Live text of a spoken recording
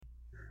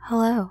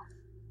Hello,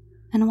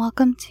 and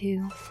welcome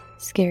to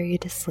Scare You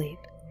to Sleep.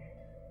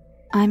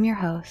 I'm your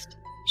host,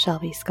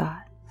 Shelby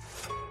Scott.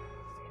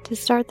 To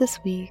start this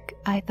week,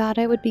 I thought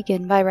I would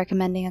begin by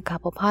recommending a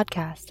couple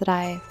podcasts that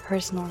I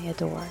personally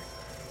adore.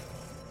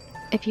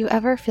 If you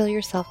ever feel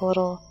yourself a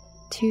little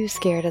too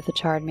scared of the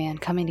charred man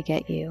coming to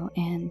get you,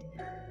 and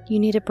you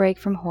need a break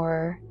from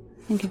horror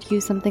and could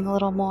use something a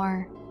little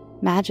more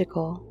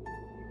magical,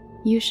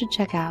 you should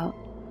check out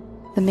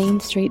The Main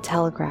Street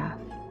Telegraph.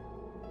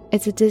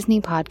 It's a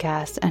Disney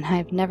podcast, and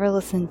I've never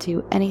listened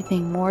to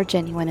anything more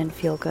genuine and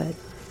feel-good.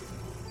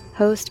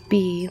 Host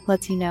B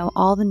lets you know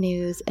all the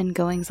news and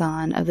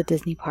goings-on of the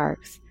Disney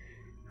parks,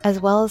 as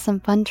well as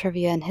some fun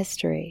trivia and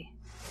history.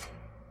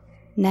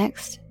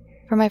 Next,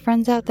 for my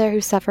friends out there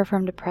who suffer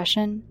from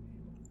depression,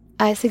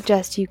 I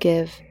suggest you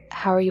give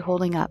How Are You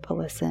Holding Up a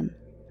listen.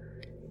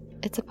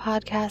 It's a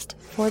podcast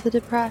for the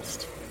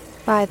depressed,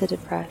 by the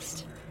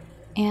depressed,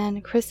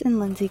 and Chris and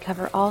Lindsay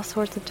cover all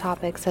sorts of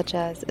topics such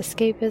as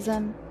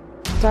escapism,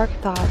 dark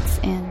thoughts,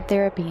 and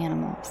therapy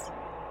animals.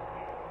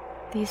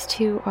 These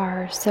two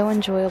are so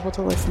enjoyable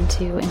to listen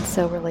to and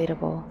so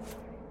relatable.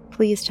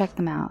 Please check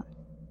them out.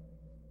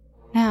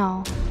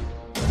 Now,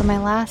 for my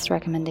last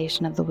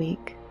recommendation of the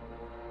week.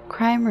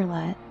 Crime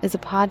Roulette is a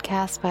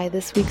podcast by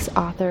this week's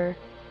author,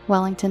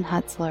 Wellington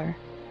Hutzler.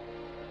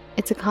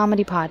 It's a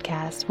comedy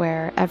podcast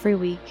where every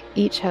week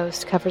each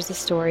host covers a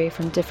story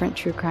from different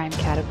true crime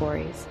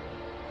categories.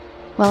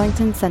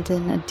 Wellington sent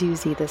in a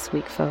doozy this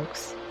week,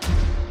 folks.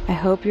 I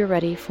hope you're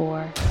ready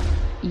for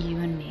You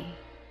and Me.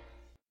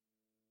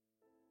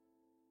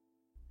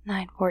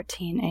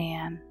 9:14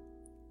 a.m.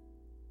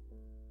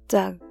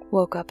 Doug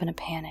woke up in a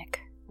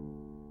panic.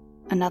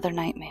 Another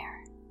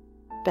nightmare.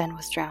 Ben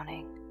was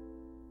drowning.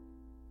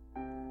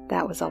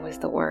 That was always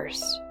the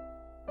worst.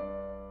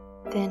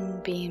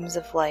 Thin beams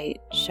of light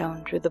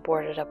shone through the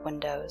boarded-up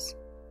windows.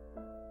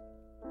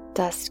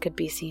 Dust could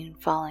be seen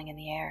falling in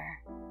the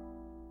air.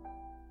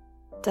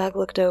 Doug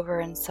looked over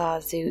and saw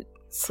Zoot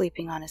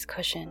sleeping on his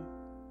cushion.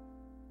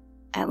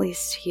 At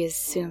least he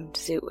assumed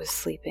Zoot was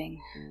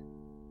sleeping.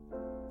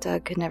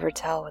 Doug could never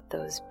tell with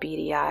those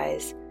beady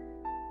eyes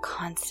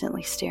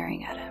constantly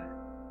staring at him.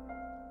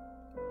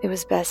 It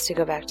was best to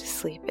go back to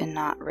sleep and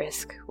not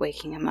risk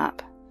waking him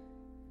up.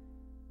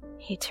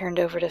 He turned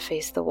over to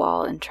face the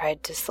wall and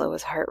tried to slow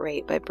his heart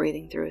rate by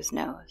breathing through his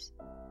nose.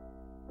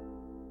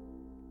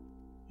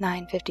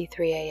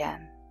 9:53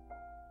 a.m.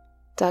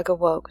 Doug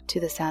awoke to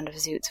the sound of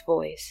Zoot's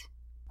voice.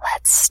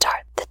 Let's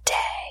start the day.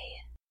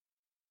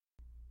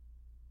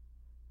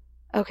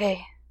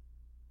 Okay.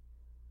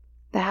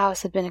 The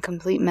house had been a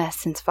complete mess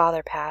since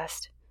Father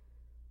passed.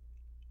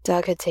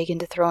 Doug had taken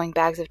to throwing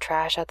bags of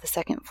trash out the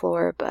second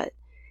floor, but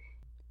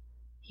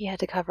he had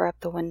to cover up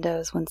the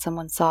windows when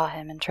someone saw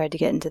him and tried to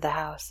get into the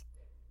house.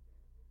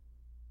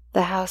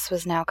 The house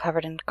was now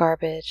covered in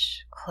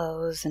garbage,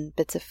 clothes, and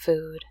bits of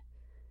food,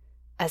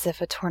 as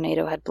if a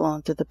tornado had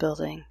blown through the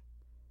building.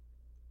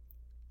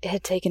 It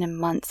had taken him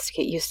months to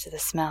get used to the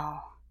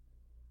smell.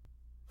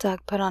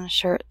 Doug put on a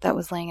shirt that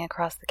was laying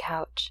across the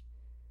couch.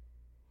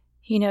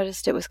 He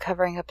noticed it was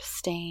covering up a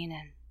stain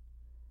and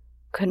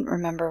couldn't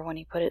remember when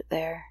he put it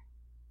there.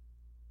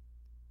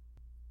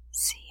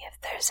 See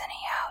if there's any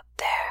out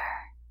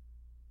there.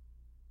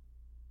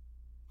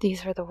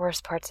 These were the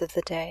worst parts of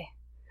the day,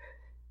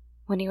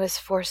 when he was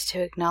forced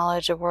to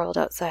acknowledge a world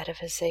outside of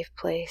his safe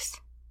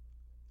place.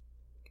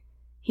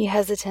 He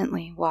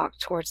hesitantly walked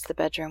towards the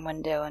bedroom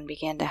window and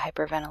began to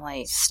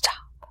hyperventilate.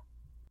 Stop.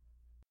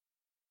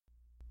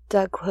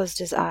 Doug closed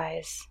his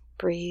eyes,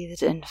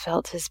 breathed, and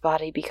felt his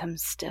body become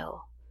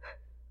still.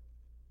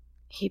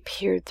 He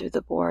peered through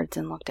the boards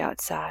and looked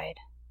outside.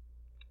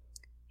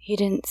 He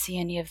didn't see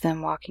any of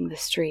them walking the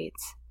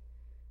streets.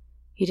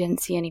 He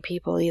didn't see any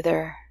people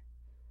either.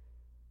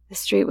 The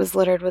street was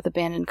littered with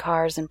abandoned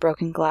cars and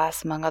broken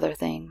glass, among other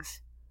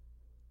things.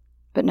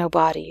 But no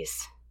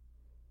bodies.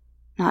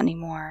 Not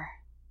anymore.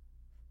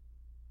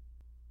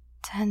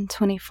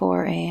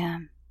 10:24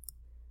 a.m.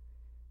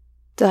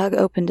 Doug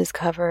opened his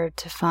cupboard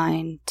to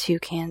find 2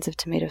 cans of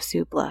tomato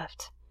soup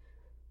left.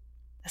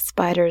 The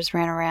spiders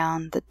ran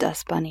around the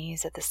dust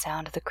bunnies at the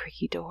sound of the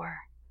creaky door.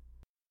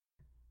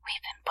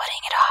 We've been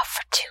putting it off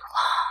for too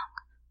long.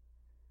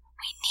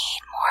 We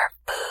need more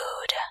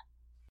food.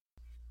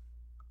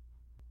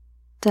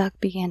 Doug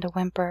began to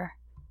whimper.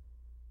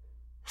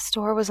 The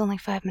store was only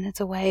 5 minutes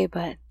away,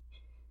 but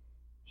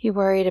he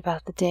worried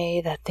about the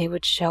day that they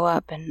would show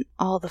up and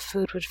all the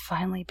food would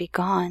finally be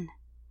gone.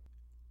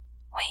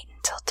 Wait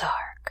until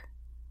dark.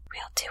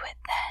 We'll do it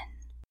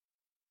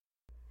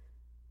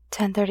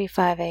then.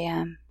 10:35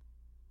 a.m.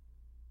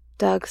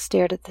 Doug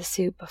stared at the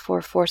soup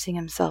before forcing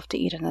himself to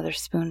eat another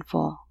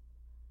spoonful.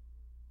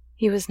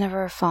 He was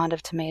never fond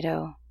of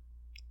tomato.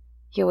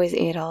 He always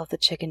ate all of the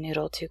chicken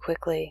noodle too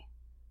quickly.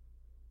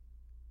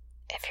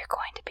 If you're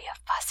going to be a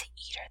fussy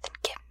eater, then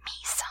give me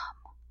some.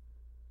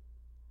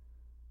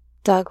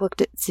 Doug looked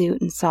at Zoot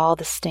and saw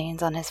the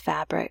stains on his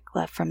fabric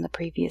left from the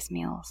previous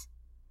meals.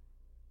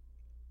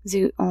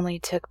 Zoot only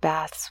took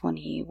baths when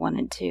he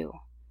wanted to.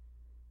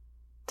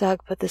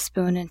 Doug put the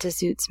spoon into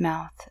Zoot's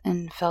mouth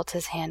and felt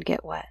his hand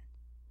get wet.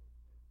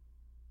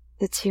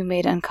 The two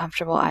made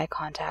uncomfortable eye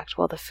contact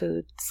while the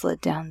food slid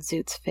down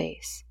Zoot's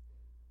face.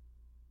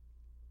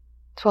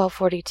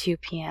 12:42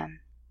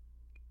 p.m.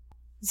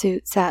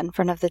 Zoot sat in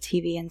front of the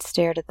TV and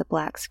stared at the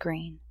black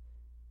screen.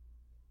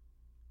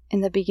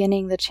 In the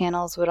beginning, the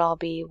channels would all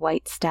be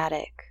white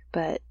static,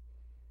 but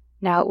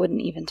now it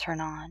wouldn't even turn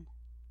on.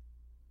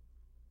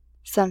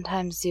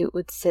 Sometimes Zoot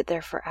would sit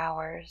there for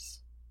hours.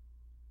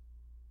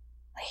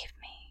 Leave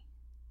me.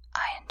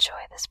 I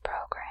enjoy this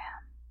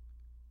program.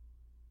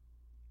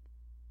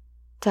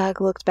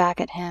 Doug looked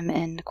back at him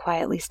and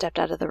quietly stepped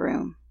out of the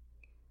room.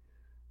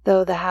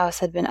 Though the house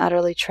had been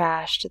utterly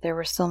trashed, there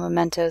were still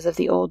mementos of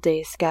the old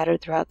days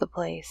scattered throughout the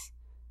place.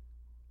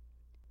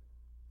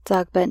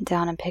 Doug bent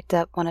down and picked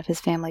up one of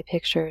his family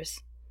pictures.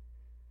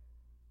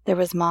 There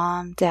was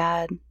Mom,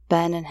 Dad,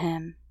 Ben, and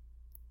him.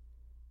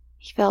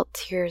 He felt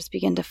tears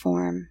begin to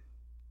form.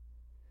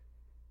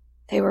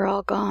 They were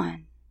all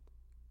gone.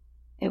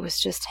 It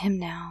was just him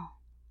now.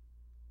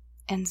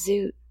 And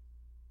Zoot.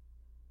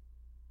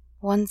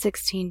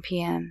 1:16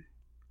 p.m.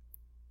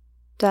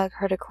 Doug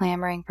heard a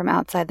clamoring from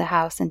outside the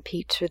house and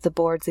peeked through the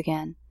boards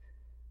again.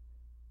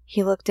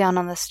 He looked down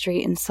on the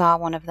street and saw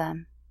one of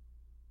them.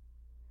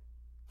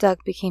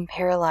 Doug became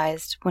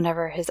paralyzed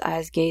whenever his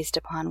eyes gazed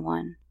upon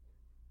one.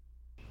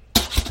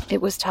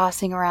 It was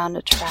tossing around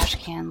a trash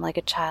can like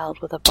a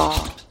child with a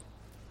ball.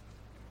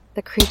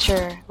 The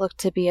creature looked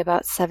to be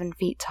about 7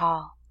 feet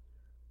tall,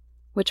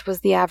 which was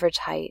the average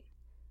height.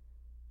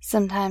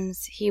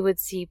 Sometimes he would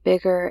see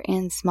bigger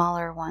and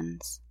smaller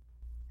ones.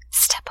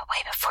 "Step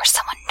away before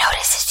someone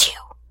notices you,"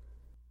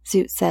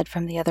 Zoot said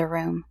from the other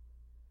room.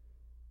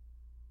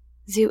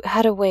 Zoot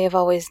had a way of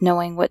always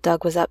knowing what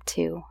Doug was up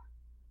to.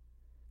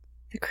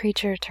 The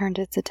creature turned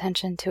its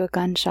attention to a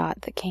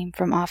gunshot that came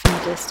from off in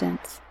the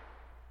distance.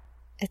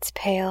 Its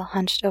pale,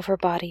 hunched-over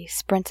body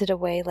sprinted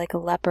away like a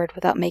leopard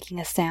without making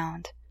a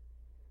sound.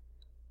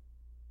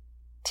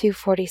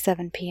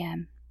 2:47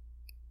 p.m.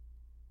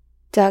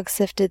 Doug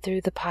sifted through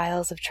the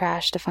piles of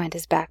trash to find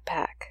his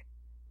backpack.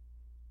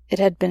 It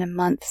had been a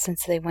month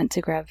since they went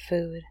to grab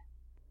food.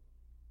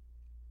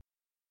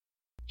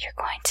 "You're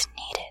going to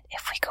need it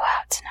if we go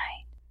out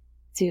tonight,"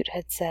 Zoot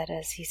had said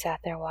as he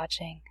sat there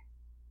watching.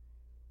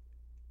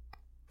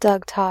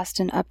 Doug tossed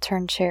an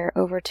upturned chair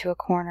over to a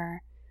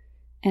corner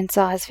and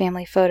saw his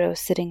family photo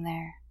sitting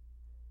there.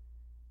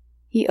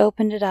 He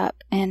opened it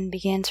up and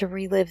began to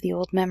relive the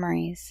old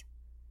memories.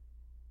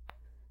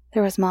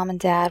 There was Mom and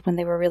Dad when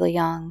they were really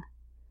young.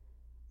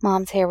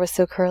 Mom's hair was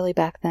so curly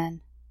back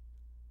then.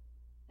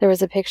 There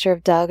was a picture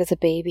of Doug as a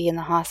baby in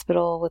the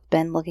hospital with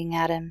Ben looking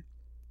at him.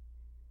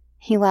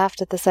 He laughed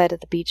at the sight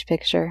of the beach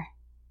picture.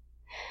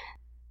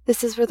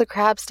 "This is where the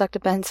crab stuck to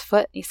Ben's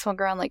foot and he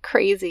swung around like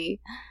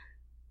crazy."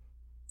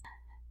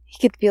 He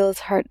could feel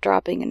his heart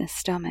dropping in his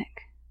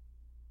stomach.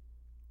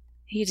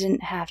 He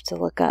didn't have to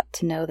look up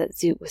to know that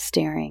Zoot was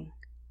staring.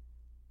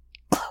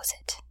 "Close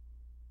it."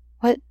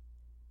 "What?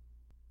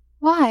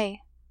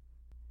 Why?"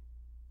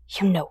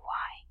 "You know why."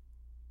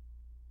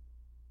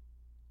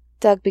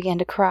 Doug began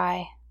to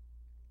cry.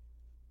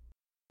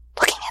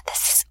 "Looking at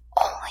this is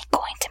only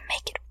going to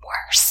make it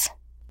worse.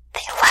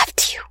 They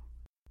left you."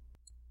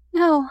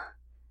 "No,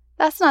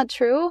 that's not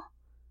true.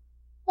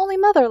 Only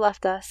Mother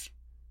left us."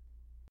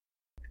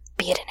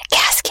 "Be it in a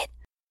casket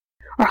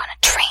or on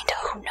a train to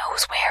who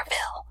knows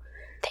whereville,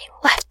 they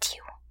left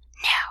you.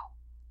 Now,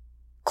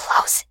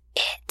 close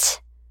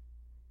it."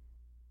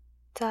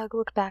 Doug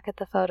looked back at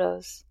the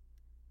photos,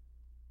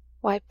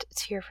 wiped a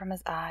tear from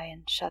his eye,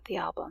 and shut the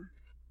album.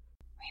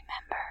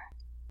 "Remember,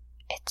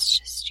 it's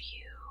just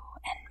you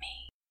and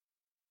me."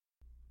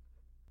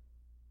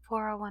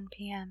 4:01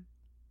 p.m.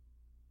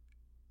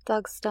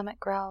 Doug's stomach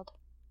growled.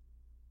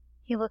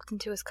 He looked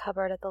into his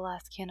cupboard at the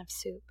last can of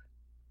soup.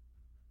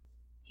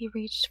 He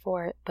reached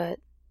for it, but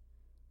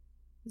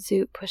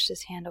Zoot pushed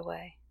his hand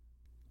away.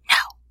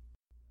 "No!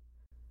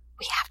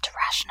 We have to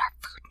ration our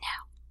food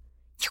now.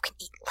 You can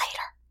eat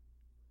later."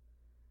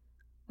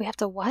 "We have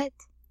to what?"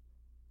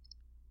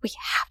 "We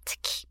have to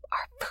keep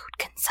our food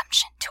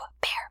consumption to a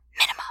bare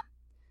minimum.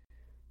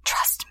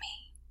 Trust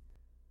me.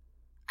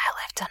 I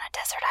lived on a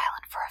desert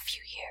island for a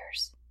few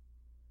years."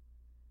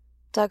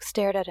 Doug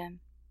stared at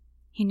him.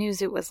 He knew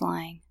Zoot was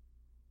lying.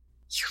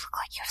 "You look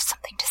like you have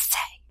something to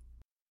say."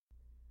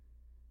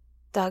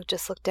 Doug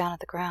just looked down at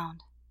the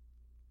ground.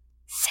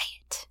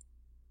 "Say it."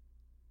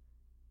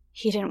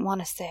 He didn't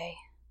want to say.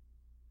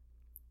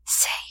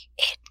 "Say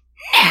it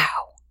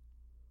now."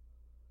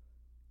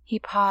 He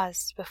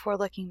paused before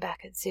looking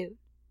back at Zoot.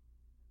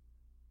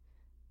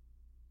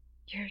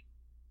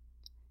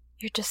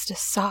 You're just a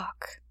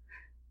sock."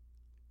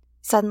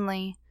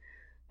 Suddenly,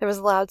 there was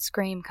a loud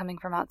scream coming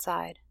from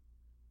outside.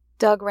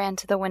 Doug ran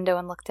to the window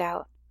and looked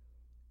out.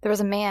 There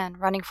was a man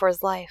running for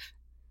his life.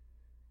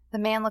 The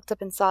man looked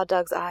up and saw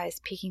Doug's eyes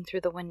peeking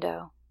through the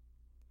window.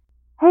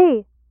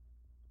 "Hey!"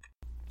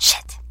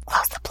 "Shit!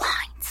 Close the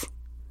blinds!"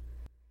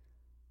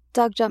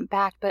 Doug jumped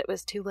back, but it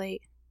was too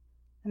late.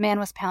 The man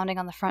was pounding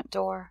on the front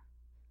door.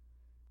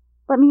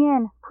 Let me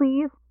in,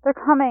 please. They're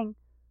coming.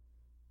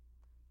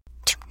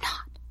 Do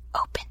not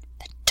open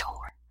the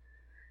door.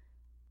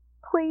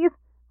 Please,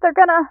 they're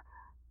gonna...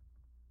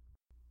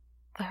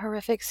 The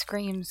horrific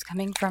screams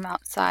coming from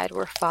outside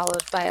were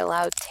followed by a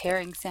loud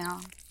tearing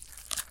sound.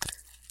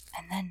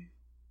 And then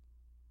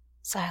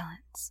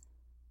silence.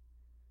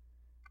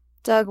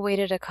 Doug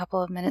waited a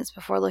couple of minutes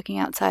before looking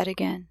outside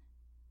again.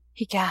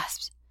 He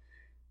gasped.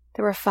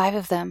 There were 5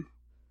 of them,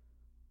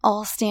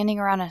 all standing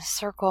around in a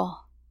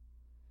circle.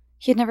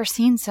 He had never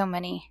seen so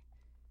many.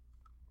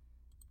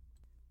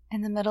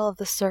 In the middle of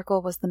the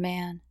circle was the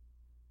man.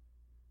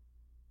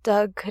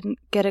 Doug couldn't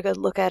get a good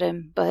look at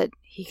him, but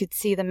he could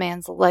see the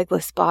man's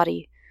legless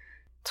body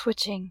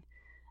twitching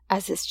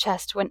as his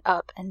chest went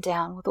up and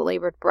down with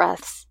labored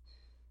breaths.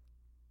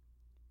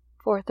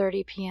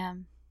 4:30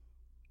 p.m.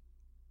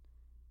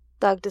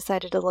 Doug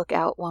decided to look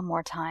out one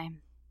more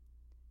time.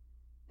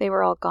 They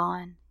were all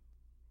gone.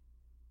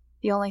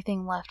 The only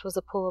thing left was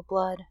a pool of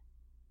blood.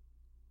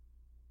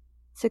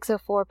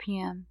 6:04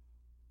 p.m.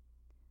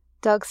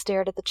 Doug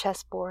stared at the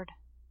chessboard.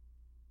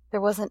 There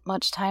wasn't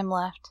much time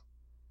left.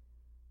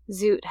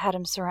 Zoot had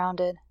him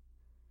surrounded.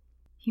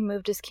 He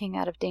moved his king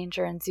out of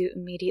danger, and Zoot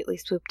immediately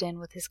swooped in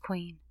with his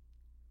queen.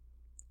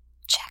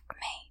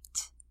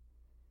 Checkmate.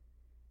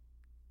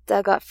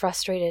 Doug got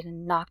frustrated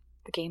and knocked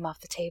the game off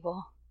the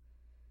table.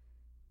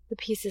 The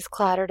pieces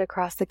clattered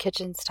across the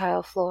kitchen's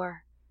tile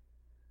floor.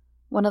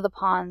 One of the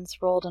pawns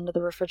rolled under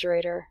the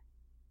refrigerator.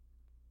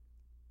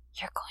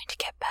 You're going to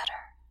get better.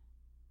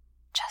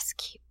 Just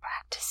keep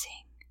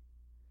practicing.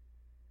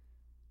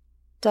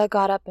 Doug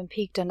got up and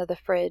peeked under the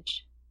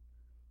fridge.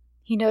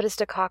 He noticed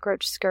a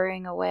cockroach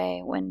scurrying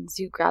away when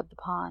Zoot grabbed the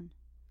pawn.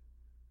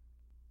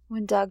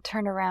 When Doug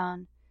turned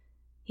around,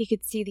 he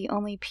could see the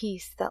only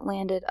piece that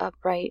landed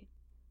upright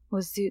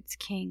was Zoot's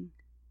king.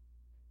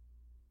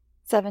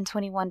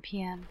 7:21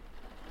 p.m.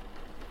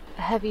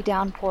 A heavy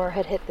downpour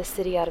had hit the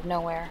city out of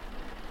nowhere.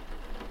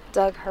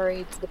 Doug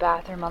hurried to the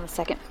bathroom on the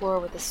 2nd floor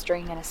with a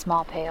string and a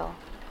small pail.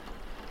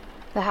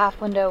 The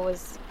half window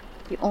was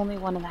the only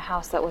one in the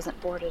house that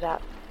wasn't boarded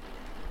up.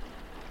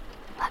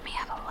 Let me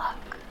have a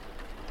look.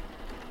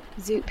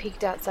 Zoot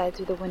peeked outside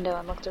through the window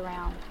and looked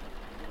around.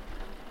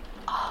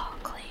 All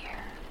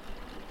clear.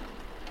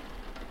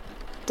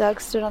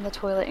 Doug stood on the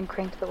toilet and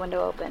cranked the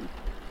window open.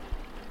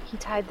 He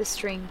tied the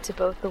string to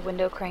both the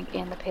window crank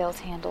and the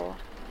pail's handle,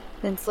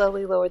 then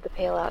slowly lowered the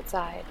pail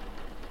outside.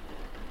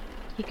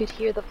 He could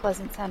hear the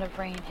pleasant sound of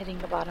rain hitting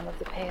the bottom of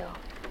the pail.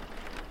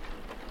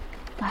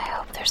 I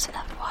hope there's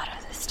enough water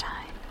this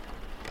time.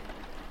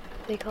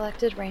 They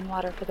collected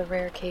rainwater for the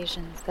rare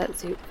occasions that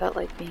Zoot felt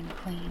like being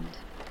cleaned.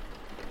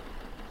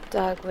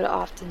 Doug would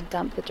often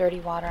dump the dirty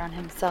water on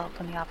himself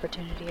when the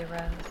opportunity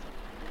arose.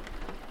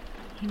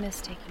 He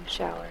missed taking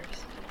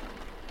showers.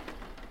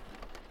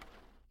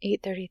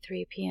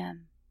 8:33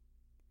 p.m.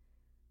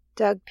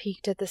 Doug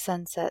peeked at the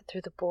sunset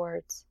through the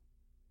boards.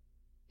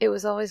 It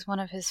was always one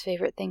of his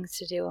favorite things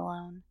to do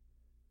alone.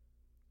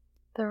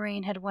 The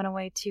rain had went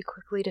away too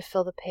quickly to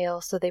fill the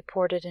pail, so they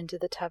poured it into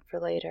the tub for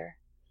later.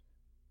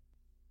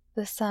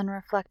 The sun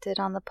reflected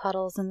on the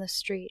puddles in the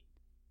street.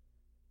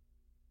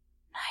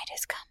 Night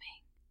is coming.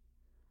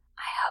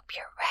 I hope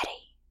you're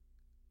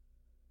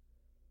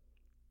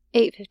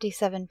ready.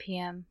 8:57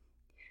 p.m.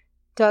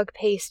 Doug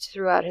paced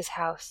throughout his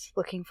house,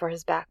 looking for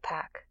his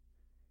backpack.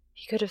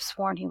 He could have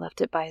sworn he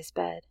left it by his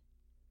bed.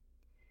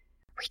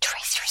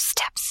 Retrace your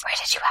steps. Where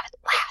did you have it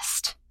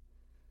last?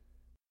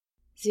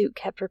 Zoot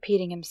kept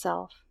repeating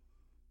himself.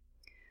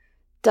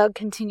 Doug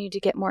continued to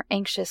get more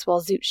anxious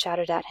while Zoot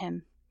shouted at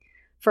him.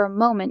 For a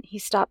moment, he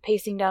stopped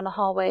pacing down the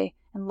hallway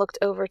and looked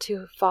over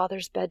to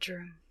Father's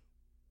bedroom.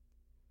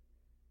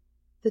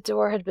 The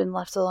door had been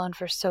left alone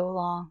for so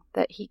long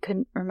that he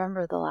couldn't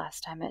remember the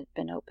last time it had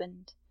been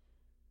opened.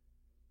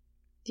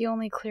 The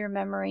only clear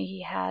memory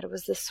he had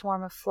was the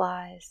swarm of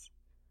flies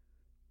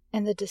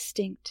and the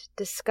distinct,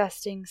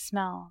 disgusting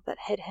smell that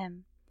hit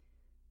him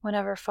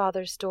whenever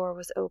Father's door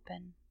was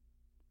open.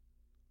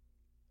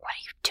 What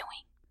are you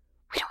doing?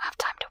 We don't have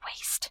time to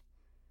waste.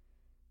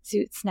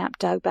 Zoot snapped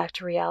Doug back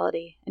to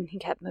reality, and he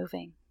kept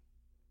moving.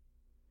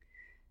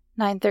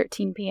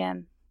 9:13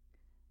 p.m.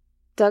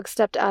 Doug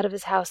stepped out of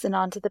his house and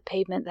onto the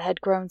pavement that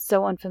had grown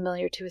so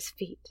unfamiliar to his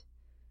feet.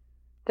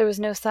 There was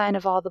no sign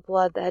of all the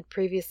blood that had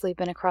previously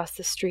been across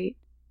the street.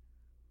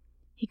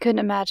 He couldn't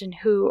imagine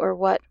who or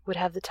what would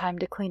have the time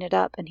to clean it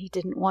up, and he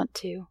didn't want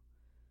to.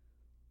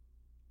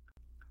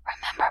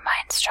 Remember my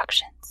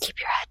instructions. Keep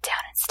your head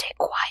down and stay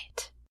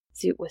quiet,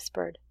 Zoot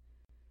whispered.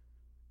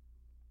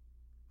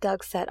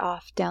 Doug set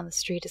off down the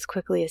street as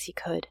quickly as he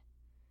could.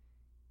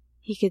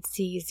 He could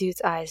see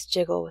Zoot's eyes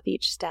jiggle with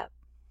each step.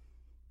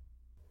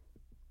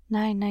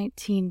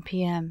 9:19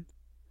 p.m.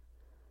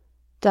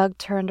 Doug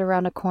turned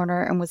around a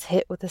corner and was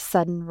hit with a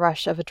sudden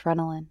rush of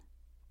adrenaline.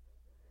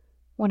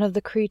 One of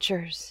the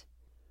creatures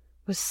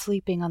was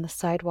sleeping on the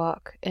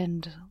sidewalk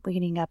and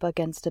leaning up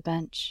against a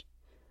bench.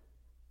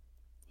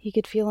 He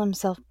could feel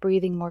himself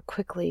breathing more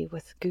quickly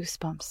with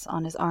goosebumps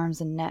on his arms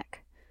and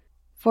neck.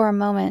 For a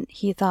moment,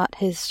 he thought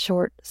his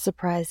short,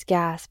 surprised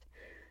gasp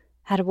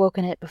had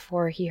awoken it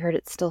before he heard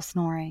it still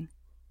snoring.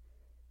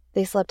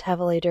 They slept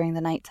heavily during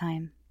the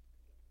nighttime.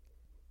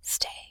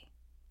 "Stay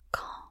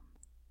calm,"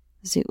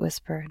 Zoot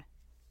whispered.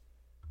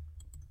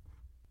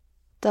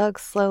 Doug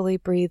slowly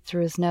breathed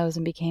through his nose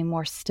and became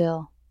more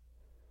still.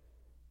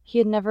 He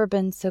had never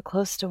been so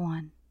close to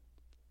one.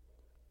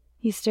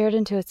 He stared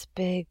into its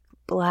big,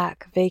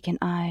 black, vacant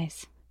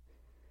eyes.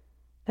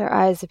 Their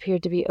eyes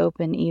appeared to be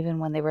open even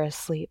when they were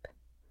asleep,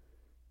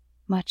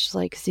 much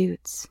like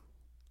Zoot's.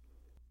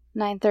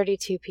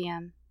 9:32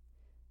 p.m.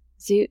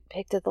 Zoot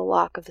picked at the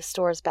lock of the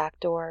store's back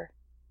door.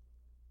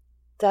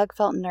 Doug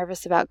felt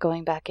nervous about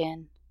going back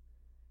in.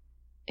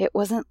 It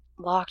wasn't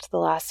locked the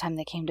last time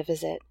they came to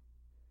visit.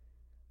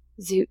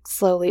 Zoot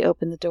slowly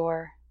opened the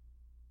door.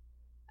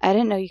 "I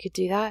didn't know you could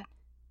do that."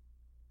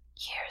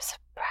 "Years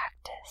of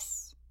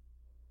practice."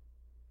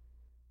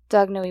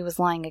 Doug knew he was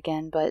lying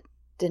again, but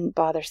didn't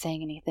bother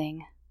saying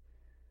anything.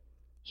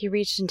 He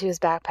reached into his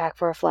backpack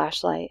for a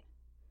flashlight.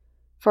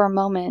 For a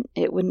moment,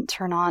 it wouldn't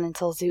turn on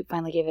until Zoot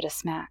finally gave it a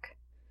smack.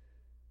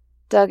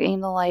 Doug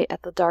aimed the light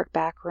at the dark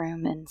back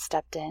room and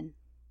stepped in.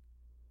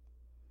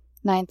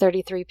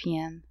 9:33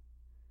 p.m.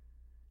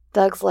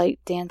 Doug's light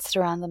danced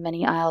around the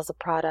many aisles of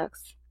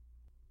products.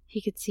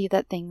 He could see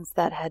that things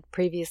that had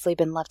previously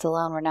been left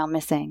alone were now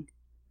missing.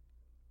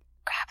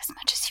 "Grab as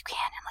much as you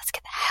can and let's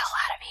get the hell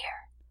out of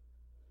here."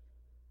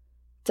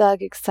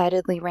 Doug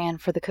excitedly ran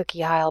for the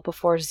cookie aisle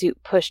before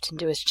Zoot pushed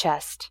into his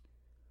chest.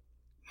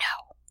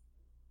 "No.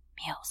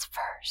 Meals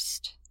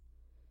first."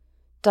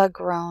 Doug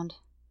groaned.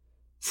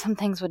 Some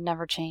things would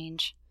never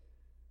change.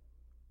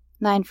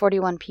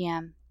 9:41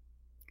 p.m.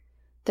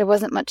 There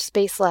wasn't much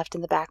space left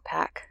in the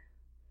backpack.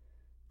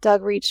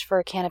 Doug reached for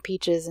a can of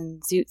peaches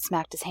and Zoot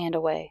smacked his hand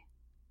away.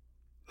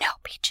 "No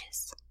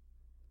peaches."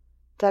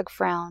 Doug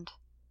frowned.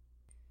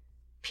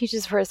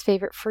 Peaches were his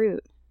favorite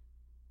fruit.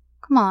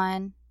 "Come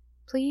on,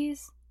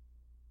 please?"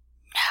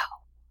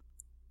 "No."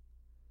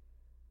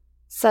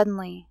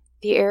 Suddenly,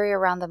 the area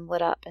around them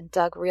lit up and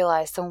Doug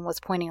realized someone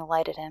was pointing a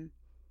light at him.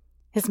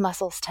 His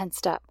muscles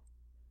tensed up.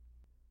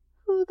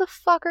 "Who the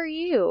fuck are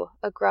you?"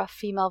 a gruff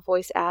female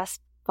voice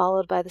asked,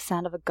 followed by the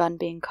sound of a gun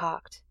being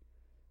cocked.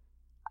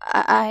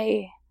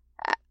 I...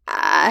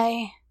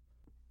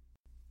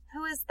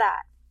 "Who is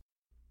that?"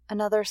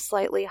 another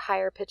slightly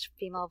higher-pitched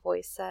female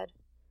voice said.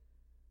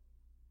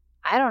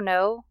 "I don't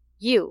know.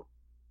 You.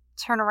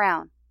 Turn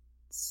around.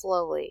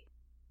 Slowly."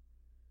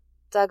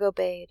 Doug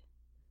obeyed.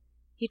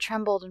 He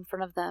trembled in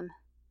front of them.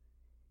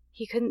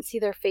 He couldn't see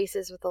their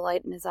faces with the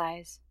light in his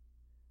eyes.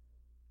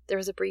 There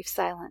was a brief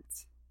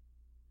silence.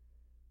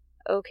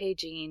 "Okay,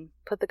 Gene,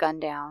 put the gun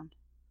down."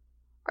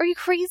 "Are you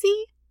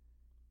crazy?"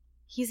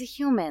 "He's a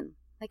human,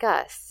 like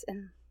us,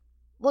 and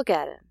look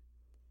at him.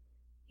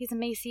 He's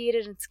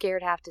emaciated and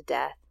scared half to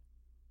death."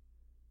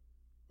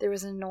 There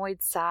was an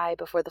annoyed sigh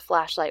before the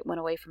flashlight went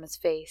away from his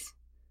face.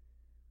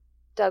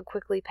 Doug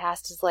quickly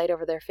passed his light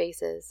over their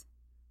faces.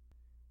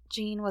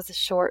 Jean was a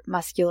short,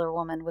 muscular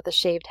woman with a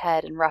shaved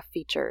head and rough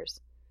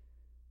features.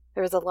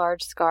 There was a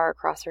large scar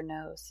across her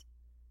nose.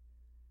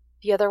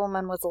 The other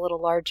woman was a little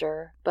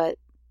larger, but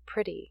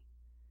pretty.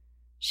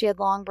 She had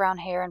long brown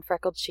hair and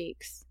freckled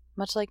cheeks,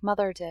 much like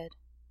Mother did.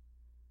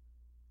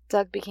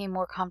 Doug became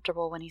more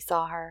comfortable when he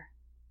saw her.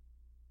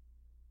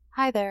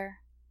 "Hi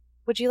there.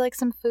 Would you like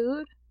some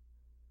food?"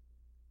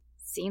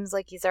 "Seems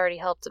like he's already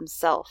helped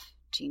himself,"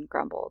 Jean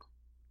grumbled.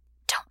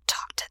 "Don't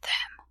talk to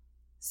them,"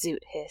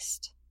 Zoot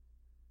hissed.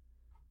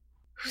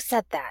 "Who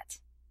said that?"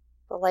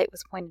 The light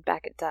was pointed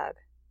back at Doug.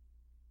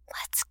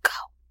 "Let's go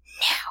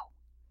now."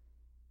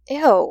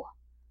 "Ew!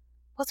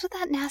 What's with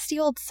that nasty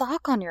old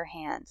sock on your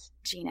hand?"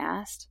 Jean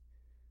asked.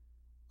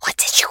 "What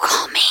did you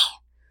call me?"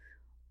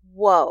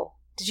 "Whoa,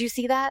 did you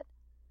see that?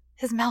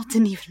 His mouth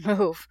didn't even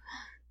move,"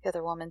 the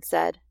other woman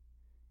said.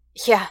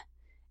 "Yeah,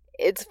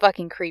 it's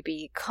fucking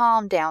creepy.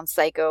 Calm down,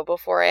 psycho,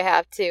 before I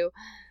have to."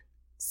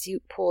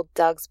 Zoot pulled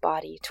Doug's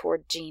body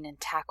toward Jean and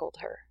tackled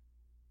her.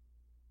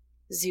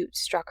 Zoot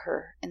struck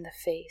her in the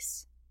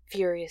face,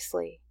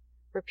 furiously,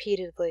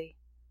 repeatedly.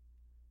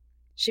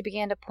 She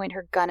began to point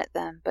her gun at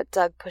them, but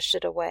Doug pushed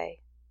it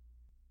away.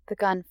 The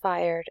gun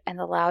fired, and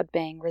the loud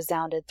bang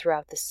resounded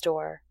throughout the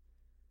store.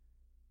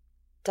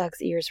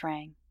 Doug's ears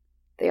rang.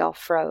 They all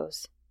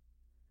froze.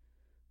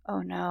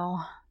 "Oh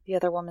no," the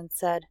other woman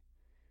said.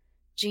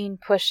 Jean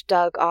pushed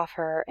Doug off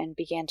her and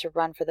began to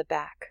run for the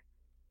back.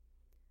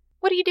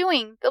 "What are you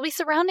doing? They'll be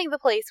surrounding the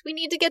place. We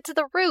need to get to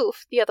the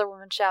roof," the other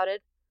woman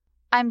shouted.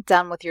 "I'm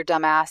done with your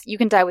dumb ass. You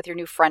can die with your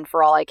new friend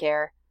for all I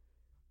care."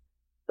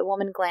 The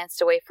woman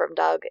glanced away from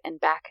Doug and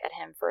back at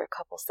him for a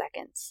couple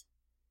seconds.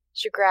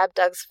 She grabbed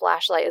Doug's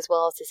flashlight as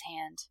well as his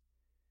hand.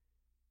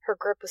 Her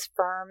grip was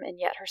firm, and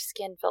yet her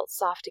skin felt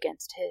soft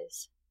against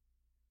his.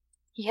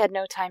 He had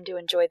no time to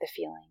enjoy the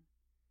feeling,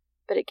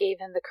 but it gave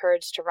him the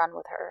courage to run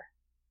with her.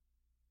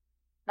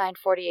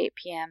 9:48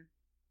 p.m.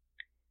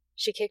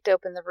 She kicked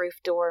open the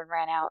roof door and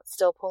ran out,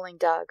 still pulling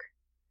Doug.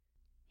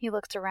 He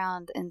looked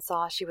around and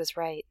saw she was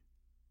right.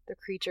 The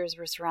creatures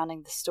were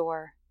surrounding the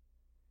store.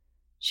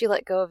 She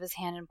let go of his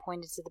hand and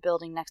pointed to the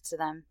building next to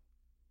them.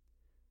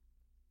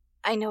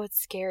 I know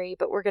it's scary,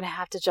 but we're gonna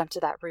have to jump to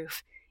that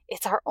roof.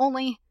 It's our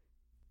only...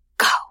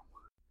 Go!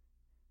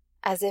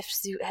 As if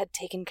Zoot had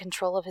taken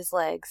control of his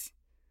legs,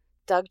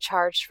 Doug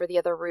charged for the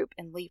other rope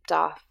and leaped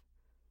off.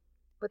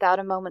 Without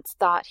a moment's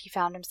thought, he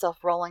found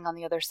himself rolling on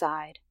the other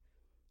side.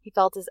 He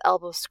felt his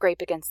elbows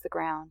scrape against the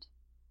ground.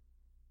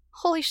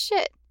 Holy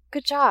shit!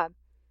 Good job,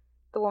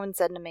 the woman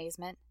said in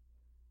amazement.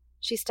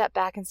 She stepped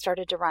back and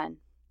started to run.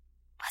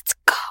 Let's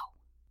go!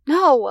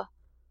 No!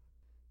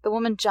 The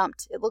woman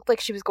jumped. It looked like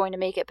she was going to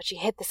make it, but she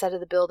hit the side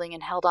of the building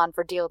and held on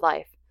for dear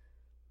life.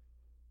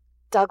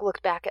 Doug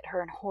looked back at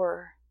her in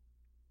horror.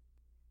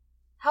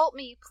 Help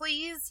me,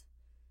 please!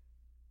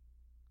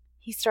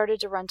 He started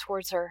to run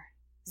towards her.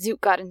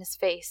 Zoot got in his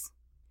face.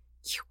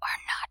 You are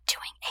not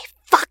doing a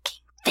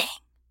fucking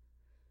thing!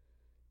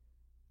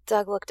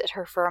 Doug looked at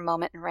her for a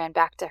moment and ran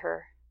back to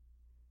her.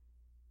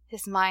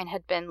 His mind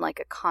had been like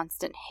a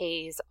constant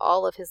haze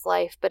all of his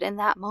life, but in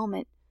that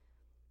moment,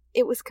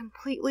 it was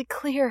completely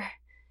clear,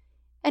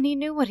 and he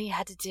knew what he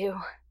had to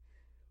do.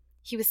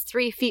 He was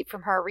 3 feet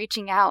from her,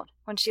 reaching out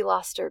when she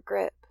lost her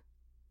grip.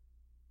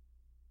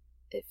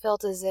 It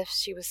felt as if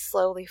she was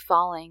slowly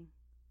falling,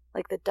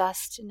 like the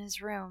dust in his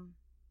room.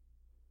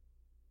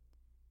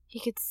 He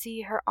could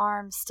see her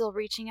arms still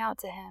reaching out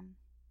to him.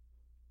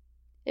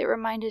 It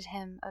reminded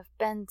him of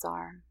Ben's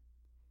arm,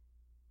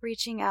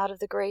 reaching out of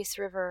the Grace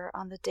River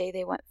on the day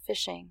they went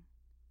fishing.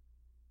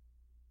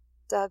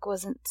 Doug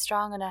wasn't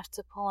strong enough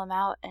to pull him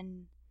out,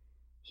 and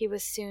he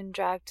was soon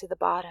dragged to the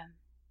bottom.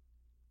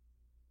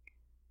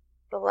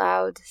 The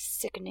loud,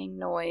 sickening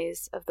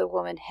noise of the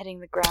woman hitting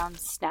the ground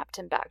snapped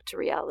him back to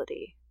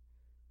reality.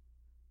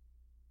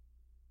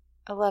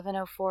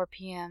 11:04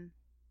 p.m.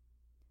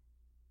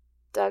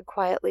 Doug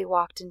quietly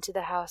walked into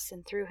the house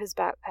and threw his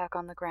backpack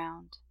on the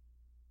ground.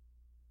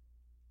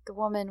 The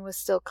woman was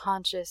still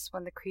conscious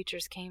when the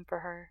creatures came for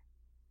her.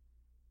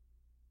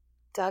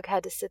 Doug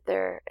had to sit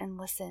there and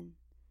listen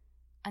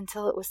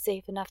until it was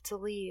safe enough to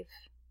leave.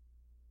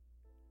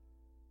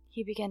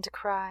 He began to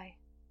cry.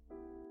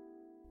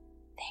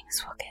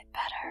 Things will get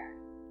better.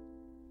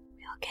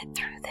 We'll get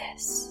through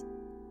this.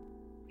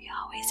 We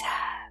always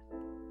have.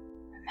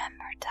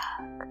 Remember,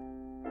 Doug,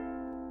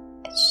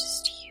 it's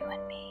just you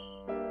and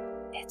me.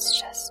 It's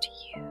just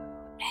you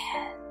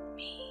and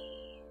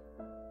me.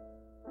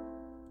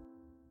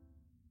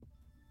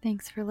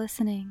 Thanks for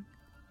listening.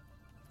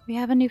 We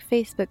have a new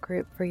Facebook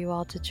group for you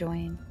all to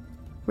join,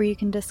 where you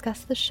can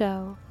discuss the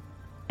show,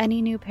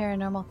 any new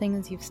paranormal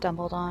things you've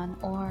stumbled on,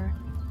 or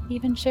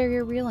even share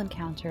your real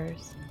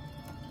encounters.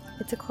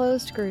 It's a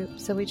closed group,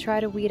 so we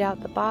try to weed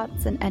out the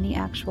bots and any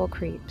actual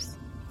creeps.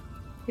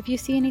 If you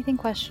see anything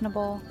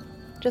questionable,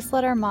 just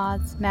let our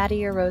mods,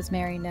 Maddie or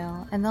Rosemary,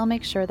 know, and they'll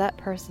make sure that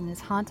person is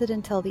haunted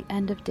until the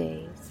end of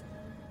days.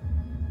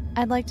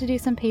 I'd like to do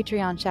some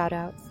Patreon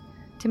shoutouts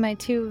to my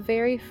 2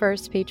 very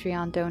first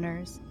Patreon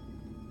donors.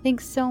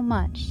 Thanks so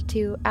much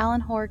to Alan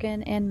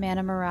Horgan and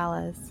Manna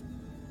Morales.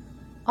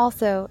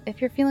 Also,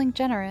 if you're feeling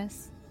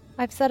generous,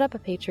 I've set up a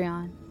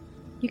Patreon.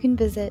 You can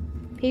visit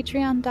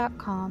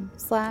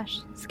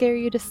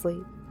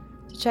patreon.com/scareyoutosleep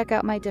to check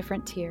out my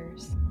different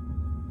tiers.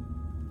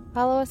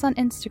 Follow us on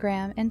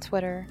Instagram and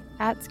Twitter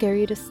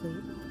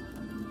 @scareyoutosleep.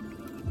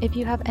 If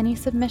you have any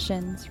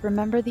submissions,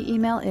 remember the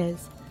email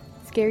is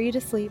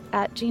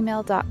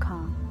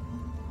scareyoutosleep@gmail.com.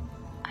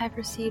 I've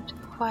received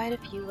quite a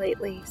few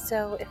lately,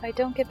 so if I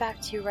don't get back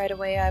to you right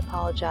away, I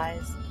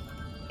apologize.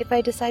 If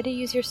I decide to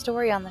use your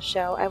story on the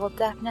show, I will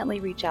definitely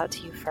reach out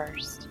to you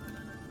first.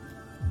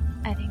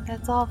 I think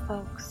that's all,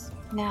 folks.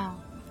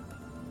 Now,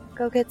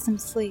 go get some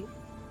sleep.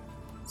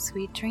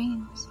 Sweet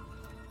dreams.